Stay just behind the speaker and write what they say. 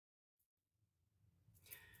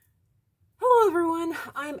everyone,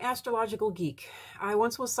 I'm Astrological Geek. I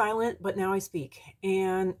once was silent, but now I speak.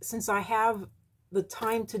 And since I have the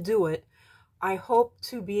time to do it, I hope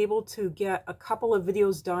to be able to get a couple of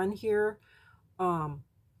videos done here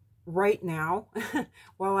right now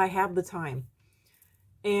while I have the time.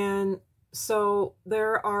 And so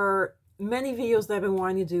there are many videos that I've been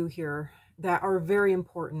wanting to do here that are very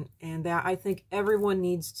important and that I think everyone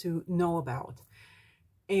needs to know about.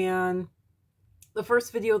 And the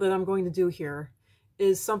first video that I'm going to do here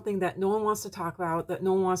is something that no one wants to talk about, that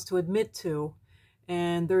no one wants to admit to,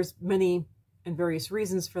 and there's many and various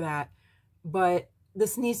reasons for that, but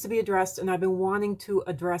this needs to be addressed, and I've been wanting to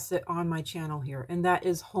address it on my channel here, and that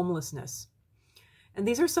is homelessness. And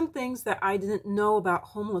these are some things that I didn't know about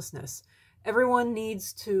homelessness. Everyone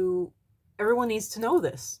needs to know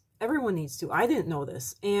this. Everyone needs to. I didn't know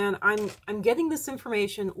this, and I'm getting this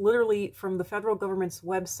information literally from the federal government's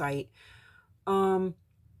website.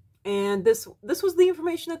 And this was the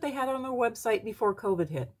information that they had on their website before COVID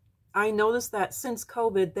hit. I noticed that since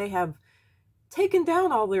COVID, they have taken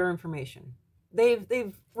down all their information.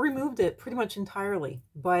 They've removed it pretty much entirely,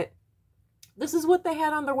 but this is what they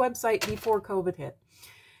had on their website before COVID hit.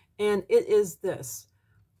 And it is this.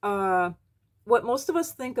 What most of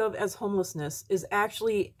us think of as homelessness is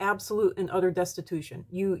actually absolute and utter destitution.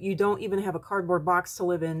 You don't even have a cardboard box to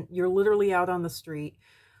live in. You're literally out on the street.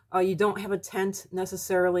 You don't have a tent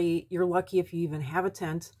necessarily. You're lucky if you even have a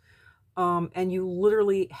tent. And you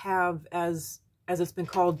literally have, as it's been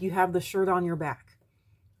called, you have the shirt on your back.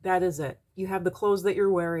 That is it. You have the clothes that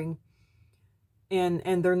you're wearing,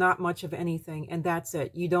 and they're not much of anything, and that's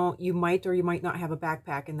it. You might or you might not have a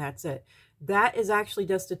backpack, and that's it. That is actually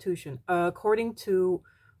destitution. According to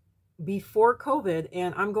before COVID,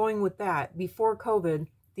 and I'm going with that, before COVID,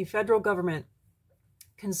 the federal government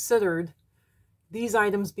considered these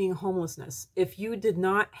items being homelessness. If you did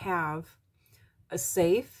not have a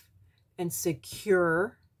safe and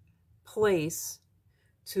secure place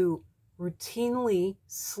to routinely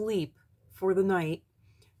sleep for the night,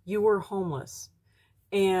 you were homeless.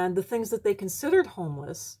 And the things that they considered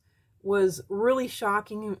homeless was really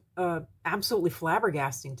shocking, absolutely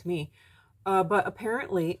flabbergasting to me. But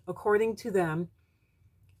apparently, according to them,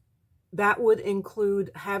 that would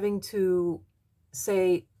include having to,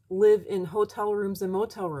 say, live in hotel rooms and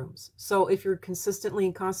motel rooms. So if you're consistently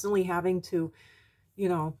and constantly having to,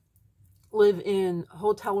 live in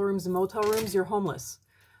hotel rooms and motel rooms, you're homeless.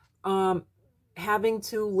 Having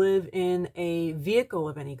to live in a vehicle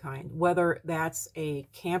of any kind, whether that's a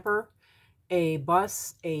camper, a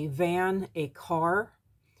bus, a van, a car,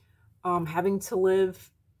 having to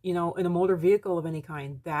live, in a motor vehicle of any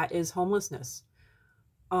kind, that is homelessness.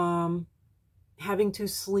 Having to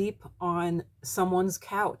sleep on someone's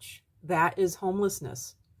couch, that is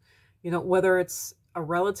homelessness. Whether it's a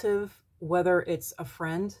relative, whether it's a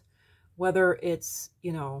friend, whether it's,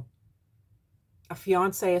 a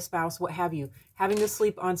fiance, a spouse, what have you, having to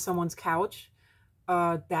sleep on someone's couch,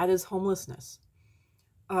 that is homelessness.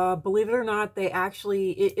 Believe it or not, they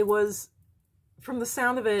actually, it was, from the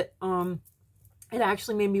sound of it, it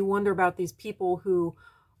actually made me wonder about these people who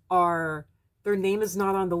are, their name is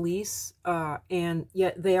not on the lease, and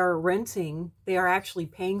yet they are actually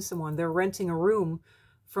paying someone. They're renting a room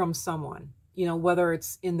from someone, whether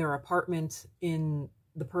it's in their apartment, in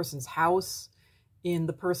the person's house, in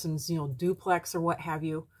the person's, duplex or what have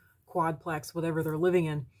you, quadplex, whatever they're living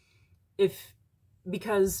in.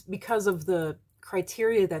 Because of the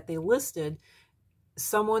criteria that they listed,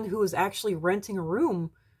 someone who is actually renting a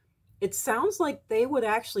room, it sounds like they would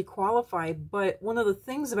actually qualify, but one of the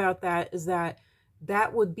things about that is that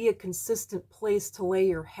that would be a consistent place to lay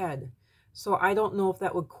your head. So I don't know if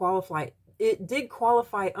that would qualify. It did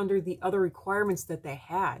qualify under the other requirements that they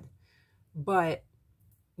had, but,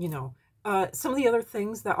 some of the other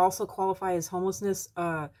things that also qualify as homelessness,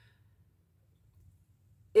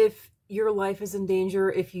 if your life is in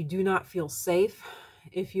danger, if you do not feel safe,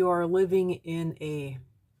 if you are living in a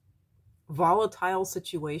volatile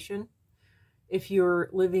situation, if you're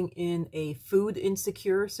living in a food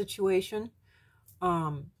insecure situation,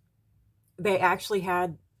 they actually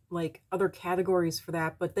had like other categories for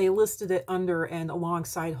that, but they listed it under and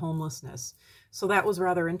alongside homelessness. So that was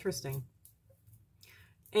rather interesting.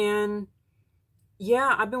 And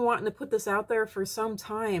yeah, I've been wanting to put this out there for some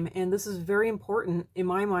time, and this is very important in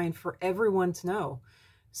my mind for everyone to know.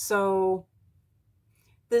 So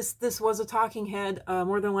this was a talking head.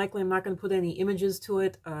 More than likely, I'm not going to put any images to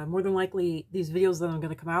it. More than likely, these videos that I'm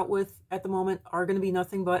going to come out with at the moment are going to be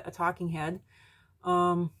nothing but a talking head.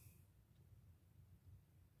 Yeah,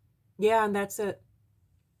 and that's it.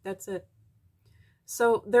 That's it.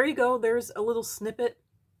 So there you go. There's a little snippet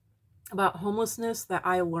about homelessness that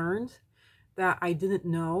I learned that I didn't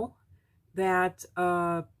know, that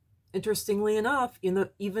interestingly enough,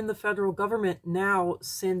 even the federal government now,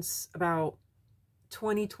 since about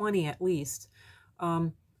 2020 at least,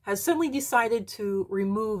 has suddenly decided to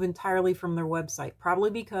remove entirely from their website, probably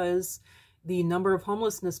because the number of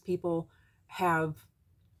homelessness people have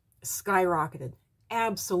skyrocketed,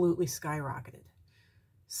 absolutely skyrocketed.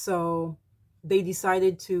 So they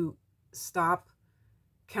decided to stop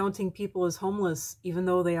counting people as homeless, even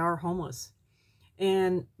though they are homeless.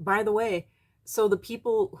 And by the way, so the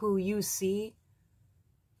people who you see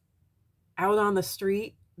out on the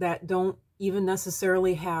street that don't even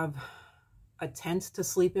necessarily have a tent to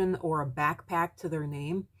sleep in or a backpack to their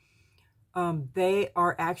name, they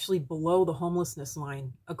are actually below the homelessness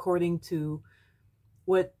line, according to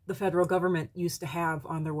what the federal government used to have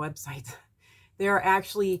on their website. They are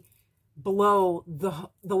actually below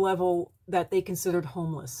the level that they considered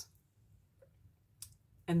homeless.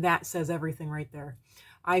 And that says everything right there.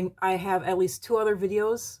 I have at least 2 other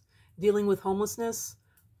videos dealing with homelessness,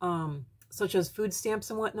 such as food stamps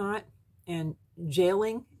and whatnot, and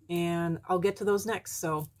jailing, and I'll get to those next.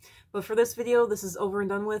 So, but for this video, this is over and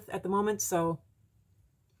done with at the moment, so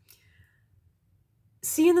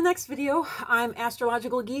see you in the next video. I'm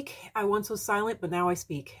Astrological Geek. I once was silent, but now I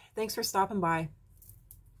speak. Thanks for stopping by.